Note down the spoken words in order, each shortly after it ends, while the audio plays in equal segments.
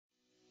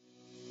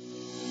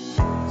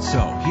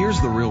So here's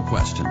the real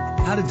question.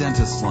 How do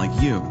dentists like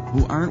you,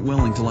 who aren't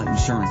willing to let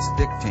insurance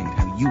dictate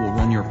how you will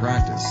run your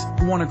practice,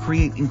 who want to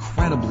create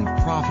incredibly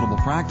profitable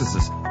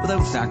practices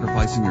without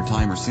sacrificing your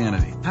time or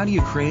sanity, how do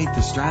you create the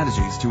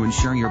strategies to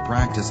ensure your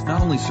practice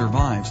not only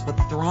survives, but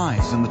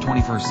thrives in the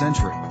 21st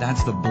century?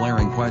 That's the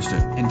blaring question,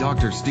 and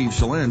Dr. Steve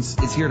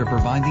Schlintz is here to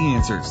provide the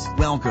answers.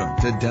 Welcome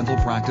to Dental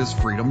Practice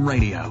Freedom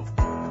Radio.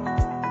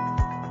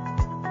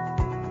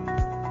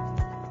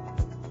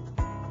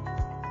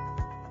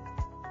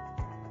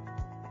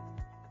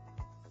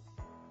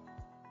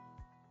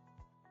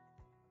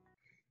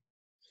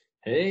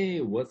 Hey,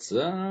 what's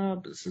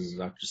up? This is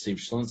Dr. Steve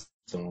Schlintz.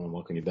 I want to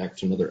welcome you back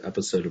to another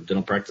episode of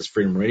Dental Practice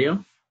Freedom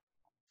Radio.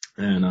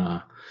 And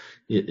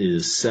it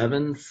is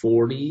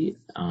 7:40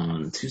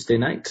 on Tuesday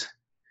night.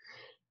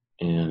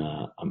 And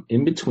I'm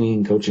in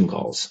between coaching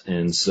calls.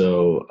 And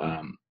so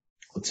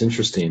what's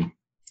interesting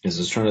is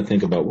I was trying to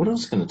think about what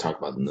else I'm going to talk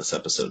about in this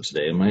episode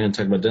today. Am I going to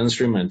talk about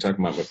dentistry? Am I going to talk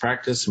about my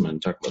practice? Am I going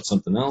to talk about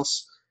something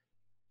else?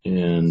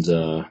 And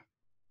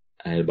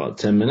I had about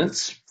 10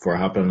 minutes before I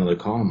hopped on another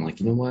call. I'm like,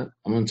 you know what?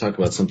 I'm going to talk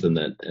about something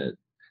that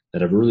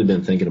I've really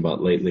been thinking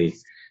about lately.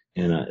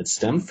 And it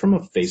stemmed from a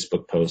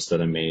Facebook post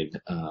that I made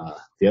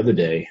the other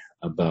day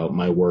about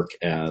my work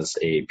as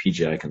a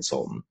PGI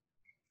consultant.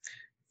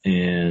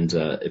 And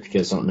if you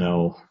guys don't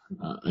know,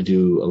 I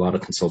do a lot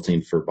of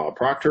consulting for Bob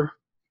Proctor.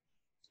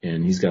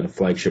 And he's got a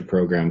flagship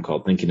program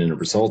called Thinking into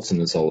Results.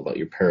 And it's all about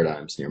your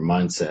paradigms and your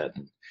mindset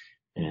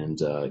and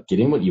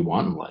getting what you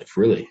want in life,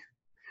 really.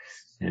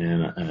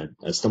 And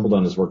I stumbled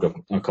on his work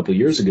a couple of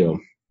years ago.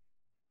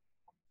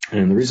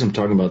 And the reason I'm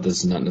talking about this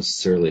is not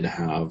necessarily to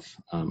have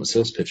a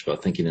sales pitch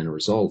about thinking into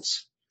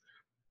results,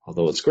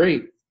 although it's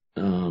great.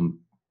 The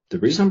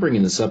reason I'm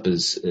bringing this up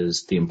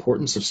is the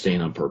importance of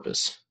staying on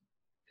purpose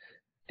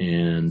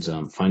and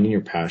finding your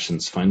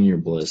passions, finding your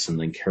bliss, and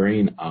then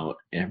carrying out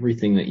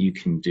everything that you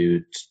can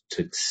do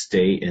to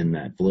stay in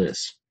that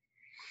bliss.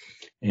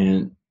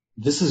 And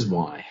this is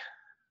why.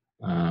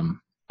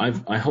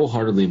 I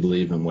wholeheartedly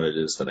believe in what it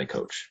is that I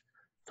coach.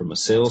 From a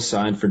sales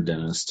side for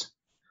dentists,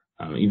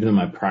 even in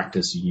my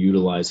practice,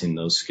 utilizing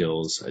those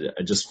skills,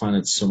 I just find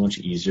it so much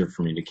easier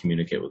for me to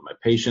communicate with my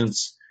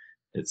patients.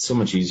 It's so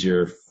much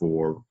easier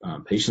for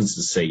patients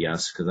to say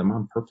yes because I'm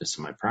on purpose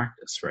in my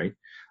practice, right?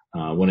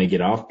 When I get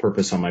off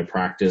purpose on my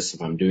practice,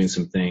 if I'm doing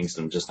some things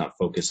and I'm just not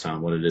focused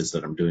on what it is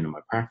that I'm doing in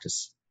my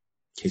practice,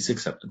 case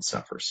acceptance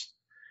suffers.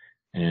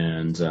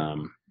 And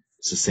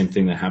it's the same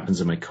thing that happens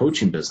in my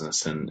coaching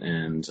business,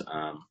 and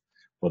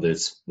whether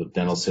it's with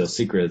Dental Sales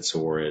Secrets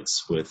or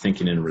it's with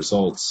Thinking in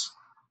Results,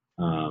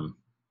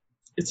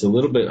 it's a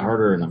little bit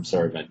harder. And I'm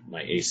sorry,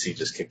 my AC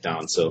just kicked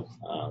on, so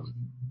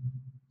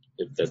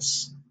if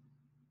that's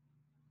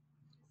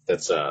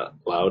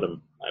loud,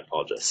 I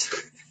apologize.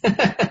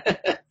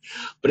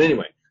 But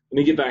anyway, let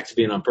me get back to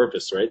being on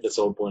purpose, right? That's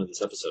the whole point of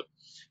this episode.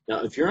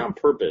 Now, if you're on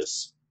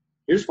purpose,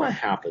 here's what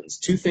happens.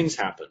 Two things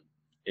happen,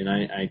 and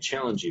I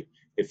challenge you.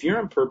 If you're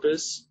on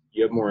purpose,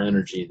 you have more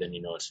energy than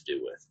you know what to do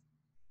with.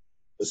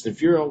 Listen,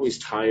 if you're always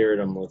tired,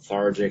 I'm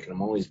lethargic, and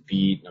I'm always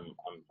beat, and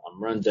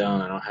I'm run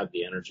down, I don't have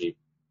the energy,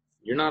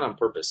 you're not on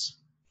purpose.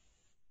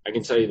 I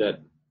can tell you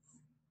that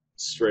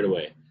straight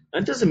away.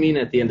 That doesn't mean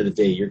at the end of the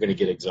day you're going to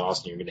get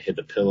exhausted, you're going to hit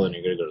the pillow, and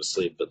you're going to go to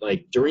sleep. But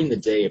like during the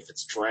day, if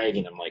it's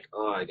dragging, I'm like,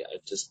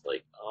 this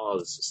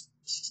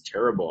is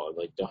terrible.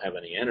 I don't have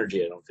any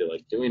energy. I don't feel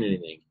like doing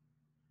anything.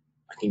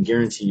 I can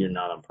guarantee you're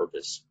not on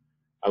purpose.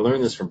 I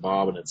learned this from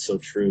Bob, and it's so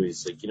true.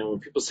 He's like, when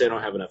people say I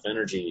don't have enough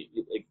energy,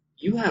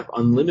 you have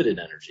unlimited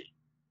energy.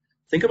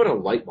 Think about a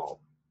light bulb.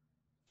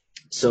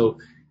 So,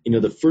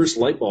 the first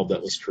light bulb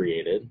that was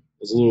created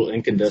was a little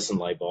incandescent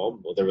light bulb.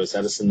 Whether it was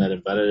Edison that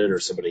invented it or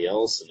somebody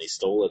else and he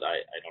stole it,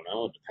 I don't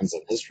know. It depends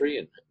on history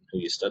and who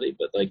you study.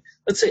 But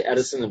let's say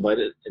Edison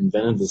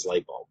invented this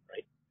light bulb,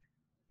 right?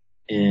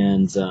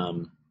 And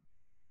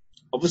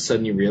all of a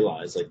sudden you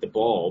realize the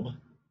bulb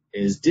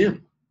is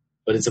dim.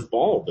 But it's a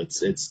bulb.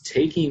 It's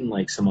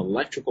taking some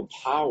electrical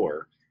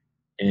power,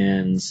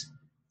 and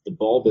the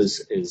bulb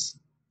is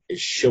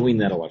showing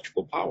that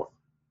electrical power.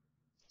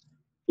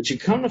 What you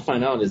come to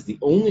find out is the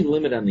only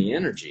limit on the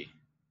energy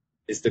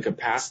is the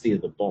capacity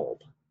of the bulb.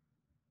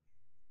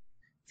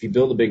 If you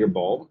build a bigger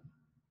bulb,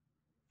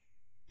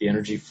 the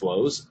energy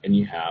flows and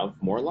you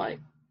have more light.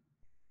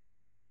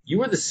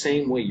 You are the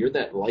same way. You're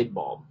that light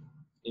bulb.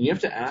 And you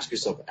have to ask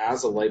yourself,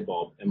 as a light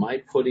bulb, am I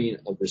putting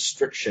a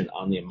restriction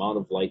on the amount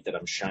of light that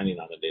I'm shining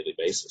on a daily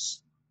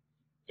basis?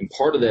 And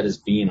part of that is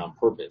being on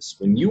purpose.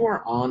 When you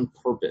are on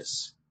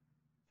purpose,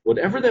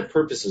 whatever that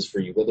purpose is for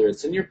you, whether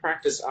it's in your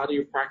practice, out of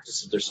your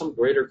practice, if there's some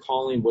greater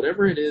calling,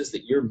 whatever it is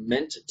that you're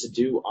meant to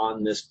do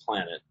on this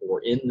planet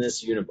or in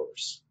this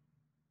universe,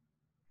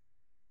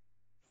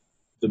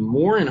 the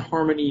more in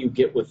harmony you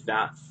get with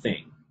that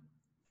thing,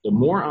 the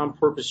more on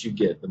purpose you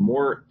get, the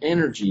more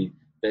energy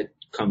that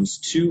comes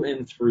to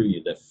and through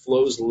you, that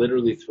flows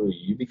literally through you.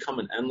 You become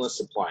an endless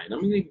supply. And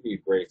I'm going to give you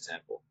a great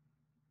example.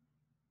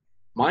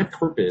 My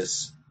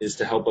purpose is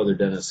to help other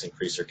dentists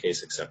increase their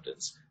case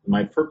acceptance.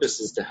 My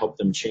purpose is to help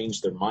them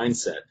change their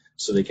mindset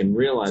so they can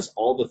realize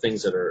all the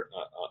things that are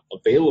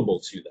available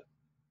to them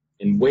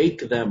and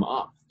wake them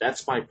up.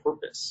 That's my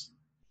purpose.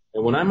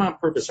 And when I'm on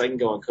purpose, I can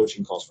go on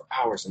coaching calls for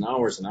hours and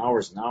hours and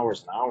hours and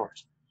hours and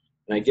hours.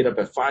 And I get up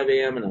at 5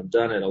 a.m. and I'm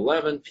done at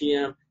 11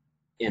 p.m.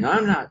 And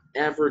I'm not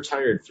ever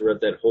tired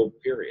throughout that whole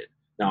period.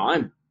 Now,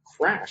 I'm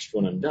crashed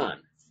when I'm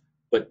done,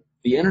 but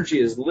the energy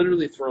is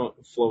literally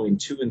flowing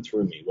to and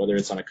through me, whether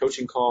it's on a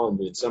coaching call and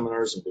doing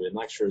seminars and doing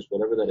lectures,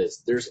 whatever that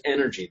is. There's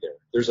energy there.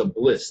 There's a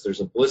bliss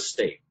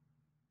state.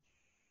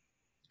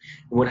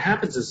 And what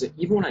happens is that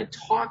even when I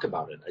talk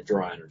about it, I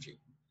draw energy.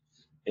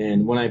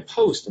 And when I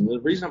post, and the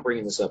reason I'm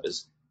bringing this up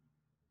is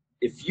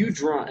if you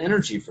draw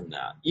energy from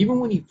that, even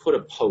when you put a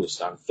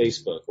post on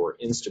Facebook or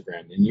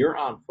Instagram and you're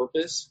on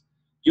purpose,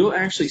 you'll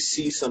actually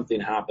see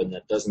something happen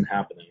that doesn't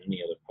happen in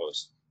any other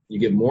post. You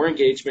get more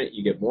engagement,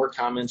 you get more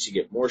comments, you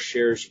get more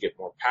shares, you get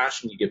more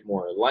passion, you get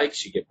more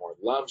likes, you get more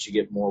loves, you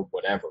get more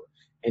whatever.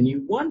 And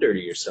you wonder to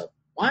yourself,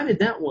 why did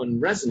that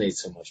one resonate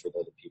so much with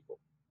other people?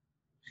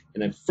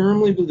 And I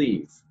firmly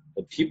believe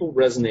that people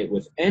resonate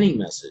with any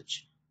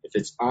message if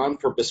it's on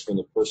purpose from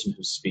the person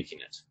who's speaking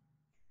it.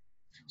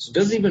 So it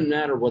doesn't even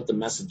matter what the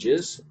message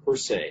is, per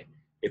se.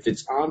 If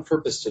it's on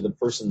purpose to the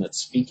person that's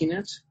speaking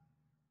it,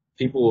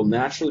 people will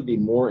naturally be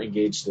more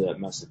engaged to that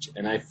message.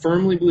 And I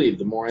firmly believe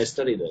the more I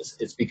study this,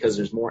 it's because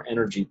there's more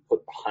energy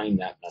put behind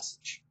that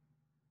message.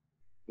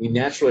 We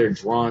naturally are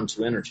drawn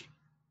to energy.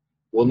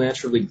 We'll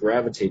naturally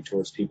gravitate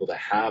towards people that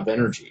have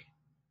energy.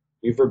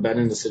 You've ever been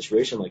in a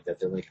situation like that?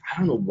 They're like, I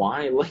don't know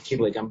why I like you.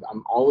 Like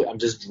I'm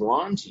just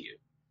drawn to you.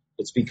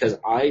 It's because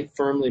I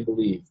firmly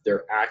believe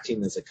they're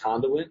acting as a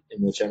conduit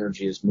in which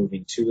energy is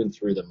moving to and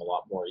through them a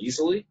lot more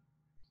easily.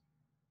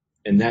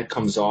 And that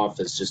comes off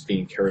as just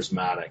being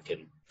charismatic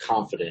and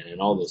confident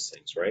and all those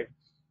things, right?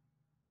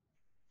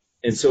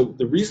 And so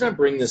the reason I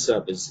bring this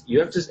up is you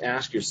have to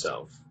ask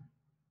yourself,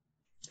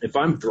 if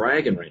I'm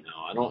dragging right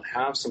now, I don't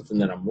have something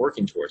that I'm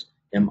working towards,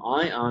 am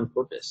I on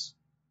purpose?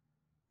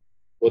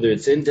 Whether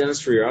it's in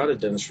dentistry or out of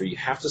dentistry, you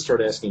have to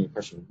start asking the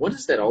question, what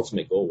is that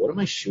ultimate goal? What am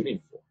I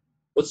shooting for?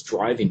 What's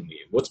driving me?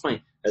 What's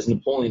my, as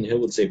Napoleon Hill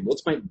would say,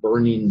 what's my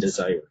burning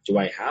desire? Do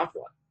I have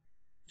one?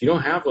 If you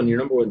don't have one, your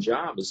number one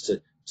job is to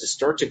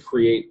start to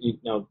create,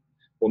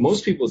 what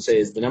most people would say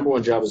is the number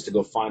one job is to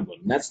go find one.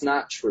 And that's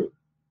not true.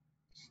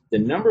 The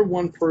number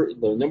one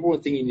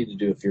thing you need to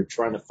do if you're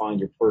trying to find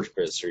your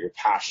purpose or your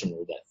passion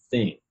or that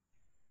thing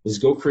is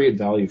go create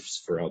value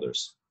for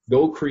others.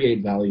 Go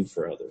create value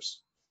for others.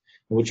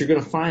 And what you're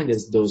going to find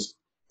is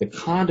the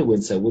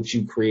conduits at which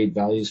you create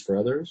value for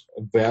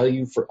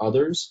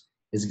others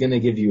is going to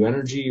give you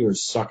energy or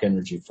suck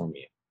energy from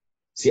you.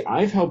 See,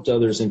 I've helped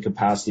others in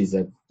capacities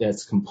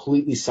that's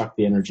completely sucked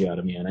the energy out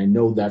of me, and I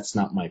know that's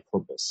not my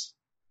purpose.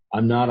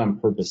 I'm not on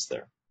purpose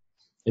there.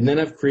 And then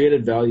I've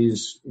created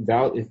values.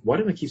 Why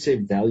do I keep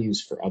saying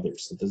values for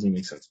others? That doesn't even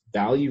make sense.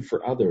 Value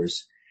for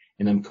others,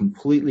 and I'm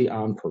completely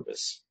on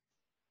purpose.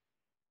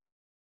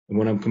 And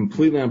when I'm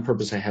completely on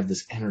purpose, I have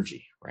this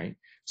energy, right?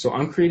 So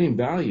I'm creating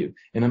value,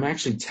 and I'm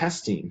actually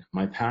testing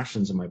my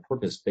passions and my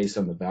purpose based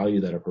on the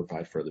value that I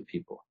provide for other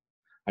people.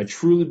 I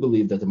truly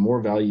believe that the more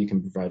value you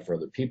can provide for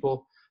other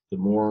people, the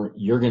more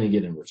you're going to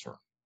get in return,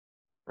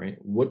 right?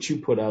 What you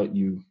put out,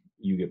 you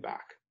get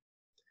back.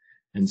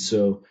 And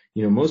so,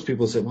 most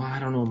people say, well, I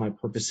don't know what my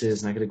purpose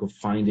is, and I got to go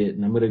find it,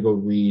 and I'm going to go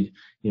read,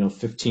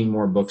 15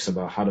 more books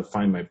about how to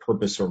find my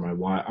purpose or my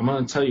why. I'm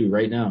going to tell you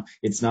right now,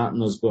 it's not in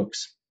those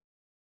books.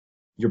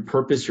 Your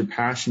purpose, your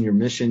passion, your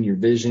mission, your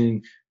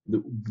vision,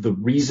 the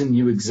reason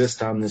you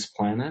exist on this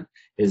planet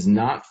is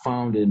not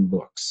found in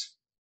books.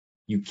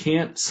 You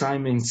can't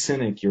Simon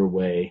Sinek your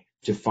way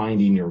to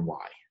finding your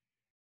why.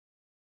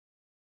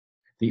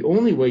 The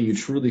only way you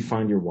truly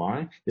find your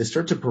why is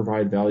start to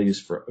provide value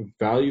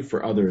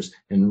for others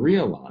and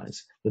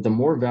realize that the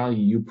more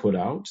value you put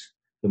out,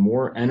 the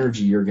more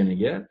energy you're going to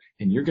get,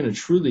 and you're going to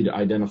truly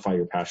identify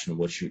your passion and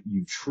what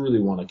you truly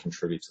want to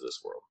contribute to this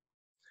world.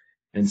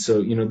 And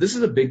so, this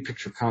is a big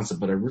picture concept,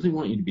 but I really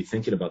want you to be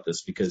thinking about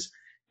this because,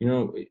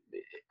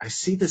 I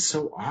see this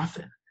so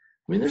often.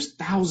 I mean, there's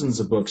thousands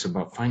of books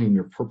about finding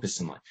your purpose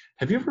in life.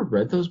 Have you ever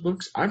read those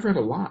books? I've read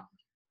a lot.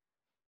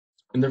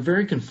 And they're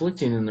very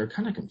conflicting and they're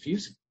kind of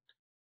confusing.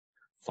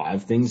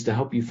 5 things to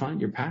help you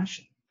find your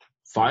passion.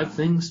 5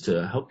 things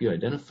to help you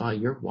identify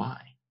your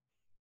why.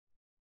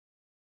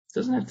 It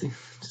doesn't have to,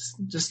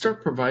 just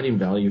start providing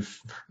value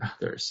for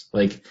others.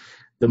 Like,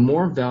 the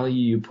more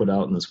value you put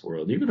out in this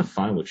world, you're going to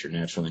find what you're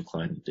naturally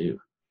inclined to do.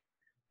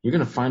 You're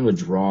going to find what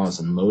draws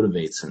and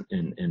motivates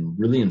and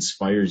really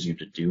inspires you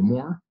to do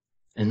more,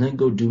 and then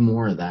go do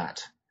more of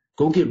that.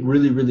 Go get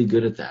really, really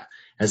good at that.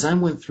 As I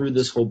went through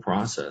this whole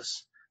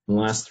process in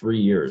the last 3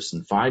 years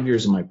and 5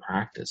 years of my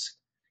practice,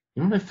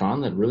 you know what I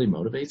found that really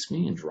motivates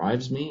me and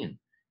drives me and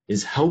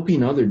is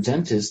helping other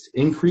dentists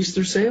increase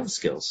their sales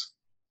skills,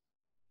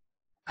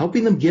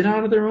 helping them get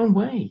out of their own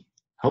way,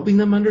 helping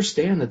them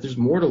understand that there's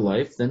more to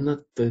life than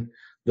the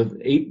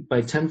 8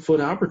 by 10 foot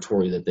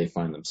operatory that they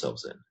find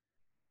themselves in.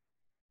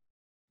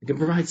 It can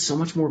provide so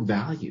much more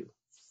value.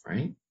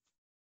 right?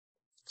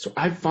 So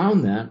I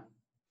found that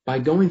by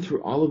going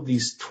through all of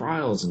these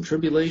trials and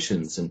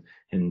tribulations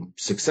and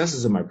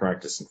successes in my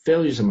practice and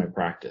failures in my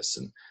practice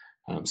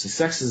and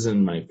successes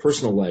in my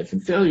personal life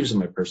and failures in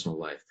my personal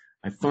life,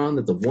 I found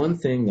that the one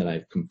thing that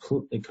I've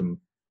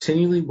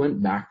continually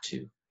went back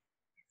to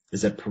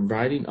is that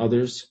providing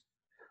others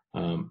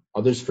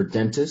for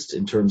dentists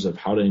in terms of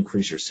how to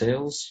increase your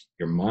sales,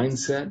 your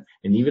mindset,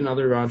 and even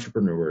other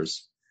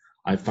entrepreneurs,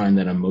 I find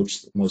that I'm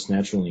most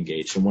naturally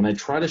engaged. And when I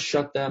try to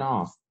shut that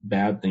off,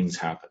 bad things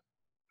happen.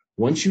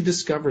 Once you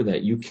discover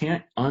that, you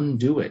can't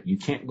undo it. You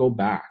can't go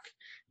back.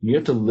 You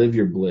have to live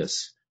your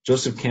bliss.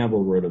 Joseph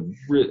Campbell wrote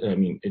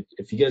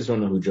if you guys don't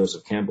know who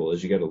Joseph Campbell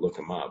is, you got to look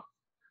him up,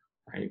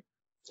 right?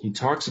 He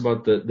talks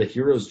about the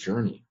hero's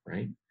journey,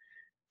 right?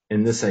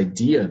 And this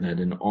idea that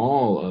in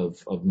all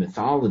of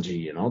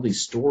mythology and all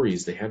these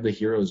stories, they have the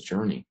hero's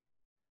journey.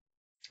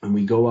 And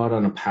we go out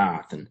on a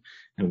path and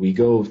we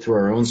go through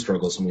our own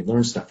struggles and we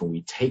learn stuff and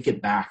we take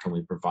it back and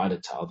we provide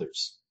it to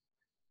others,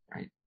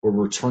 right? We're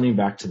returning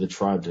back to the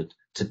tribe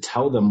to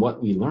tell them what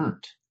we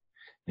learned.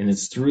 And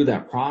it's through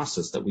that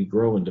process that we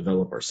grow and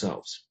develop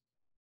ourselves.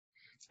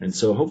 And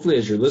so hopefully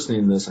as you're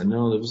listening to this, I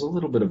know there was a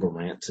little bit of a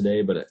rant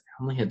today, but I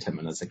only had 10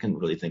 minutes. I couldn't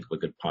really think of a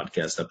good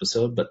podcast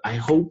episode, but I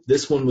hope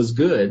this one was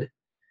good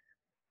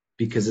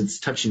because it's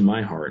touching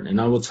my heart.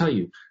 And I will tell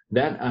you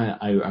that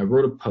I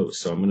wrote a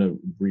post, so I'm going to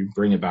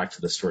bring it back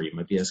to the story. You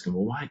might be asking,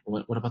 well, why?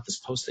 What about this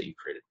post that you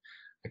created?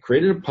 I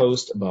created a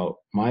post about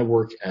my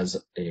work as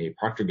a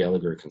Procter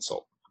Gallagher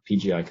consultant, a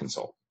PGI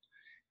consultant,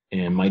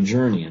 and my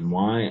journey and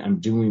why I'm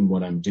doing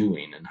what I'm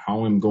doing and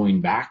how I'm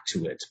going back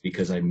to it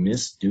because I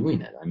miss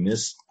doing it. I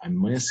miss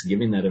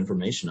giving that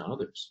information to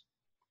others.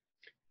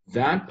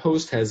 That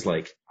post has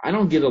I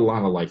don't get a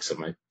lot of likes on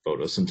my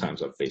photos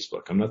sometimes on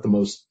Facebook. I'm not the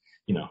most,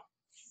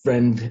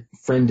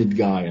 friended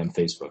guy on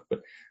Facebook,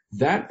 but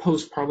that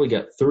post probably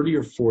got 30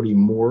 or 40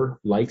 more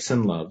likes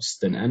and loves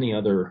than any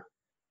other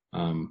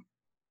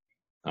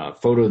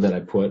photo that I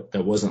put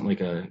that wasn't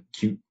like a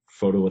cute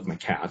photo with my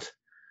cat.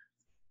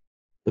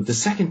 But the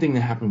second thing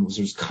that happened was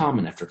there's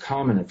comment after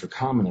comment after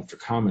comment after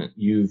comment.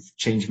 You've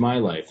changed my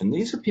life. And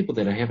these are people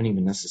that I haven't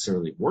even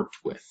necessarily worked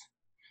with.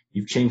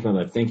 You've changed my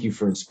life. Thank you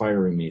for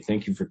inspiring me.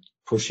 Thank you for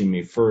pushing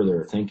me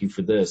further. Thank you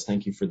for this.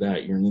 Thank you for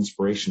that. You're an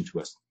inspiration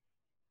to us.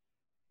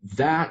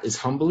 That is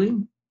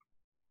humbling.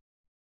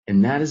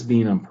 And that is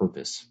being on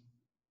purpose.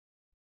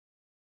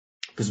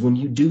 Because when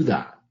you do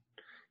that,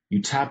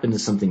 you tap into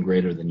something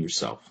greater than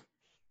yourself.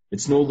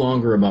 It's no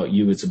longer about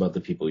you. It's about the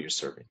people you're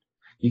serving.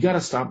 You got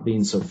to stop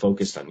being so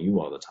focused on you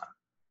all the time.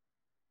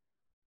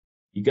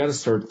 You got to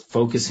start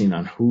focusing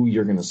on who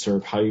you're going to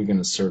serve, how you're going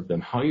to serve them,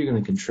 how you're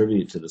going to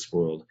contribute to this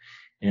world.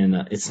 And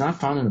it's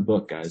not found in a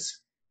book, guys.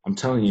 I'm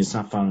telling you, it's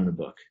not found in a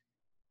book.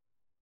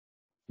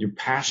 Your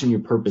passion, your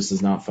purpose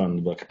is not found in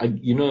the book.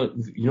 You know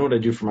what I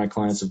do for my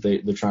clients if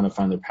they're trying to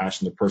find their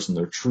passion, their person,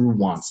 their true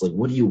wants. Like,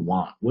 what do you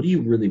want? What do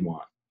you really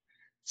want?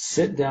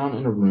 Sit down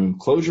in a room,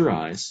 close your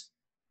eyes,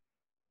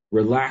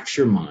 relax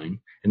your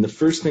mind, and the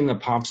first thing that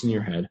pops in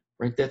your head,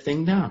 write that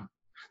thing down.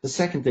 The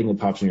second thing that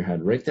pops in your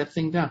head, write that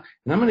thing down.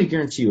 And I'm going to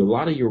guarantee you a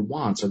lot of your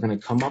wants are going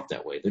to come up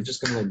that way. They're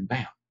just going to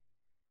bam.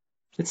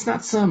 It's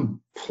not some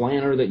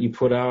planner that you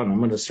put out and I'm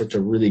going to start to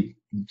really,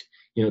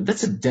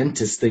 that's a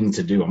dentist thing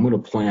to do. I'm going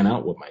to plan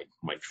out what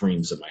my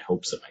dreams and my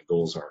hopes and my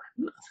goals are.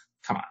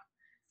 Come on.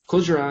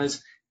 Close your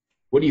eyes.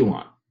 What do you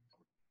want?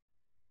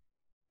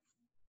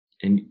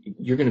 And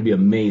you're going to be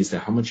amazed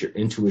at how much your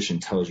intuition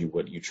tells you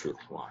what you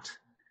truly want.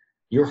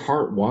 Your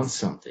heart wants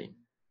something.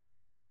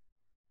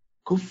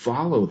 Go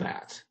follow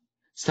that.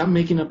 Stop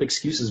making up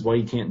excuses why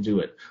you can't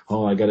do it.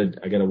 Oh, I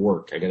gotta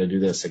work. I gotta do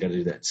this. I gotta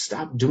do that.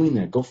 Stop doing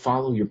that. Go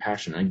follow your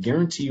passion. I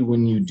guarantee you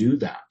when you do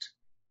that,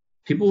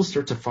 people will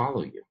start to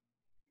follow you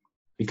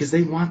because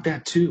they want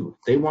that too.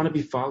 They want to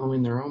be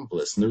following their own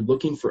bliss and they're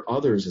looking for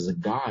others as a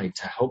guide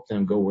to help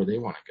them go where they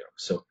want to go.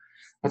 So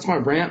that's my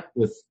rant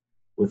with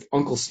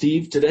Uncle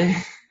Steve today.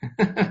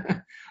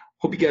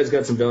 Hope you guys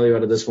got some value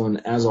out of this one.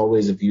 As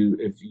always, if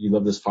you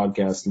love this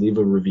podcast, leave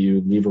a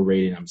review, leave a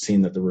rating. I'm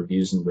seeing that the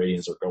reviews and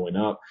ratings are going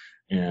up,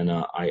 and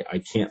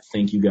I can't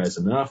thank you guys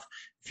enough.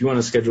 If you want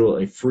to schedule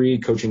a free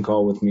coaching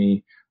call with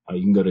me,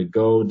 you can go to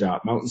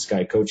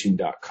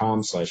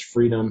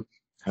go.mountainskycoaching.com/freedom.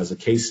 Has a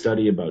case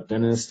study about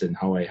dentists and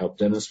how I help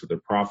dentists with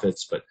their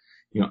profits. But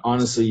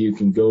honestly, you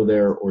can go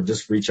there or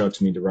just reach out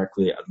to me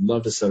directly. I'd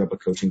love to set up a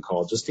coaching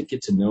call just to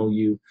get to know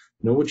you,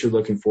 know what you're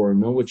looking for,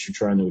 know what you're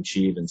trying to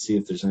achieve, and see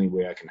if there's any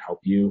way I can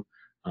help you.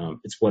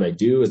 It's what I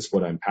do. It's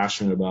what I'm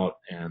passionate about.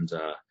 And,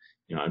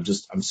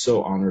 I'm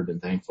so honored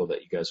and thankful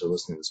that you guys are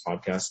listening to this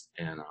podcast.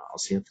 And I'll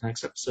see you at the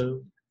next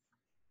episode.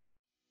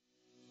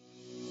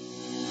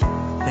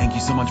 Thank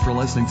you so much for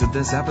listening to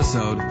this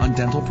episode on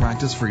Dental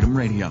Practice Freedom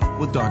Radio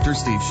with Dr.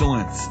 Steve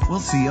Schlintz. We'll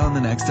see you on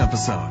the next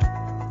episode.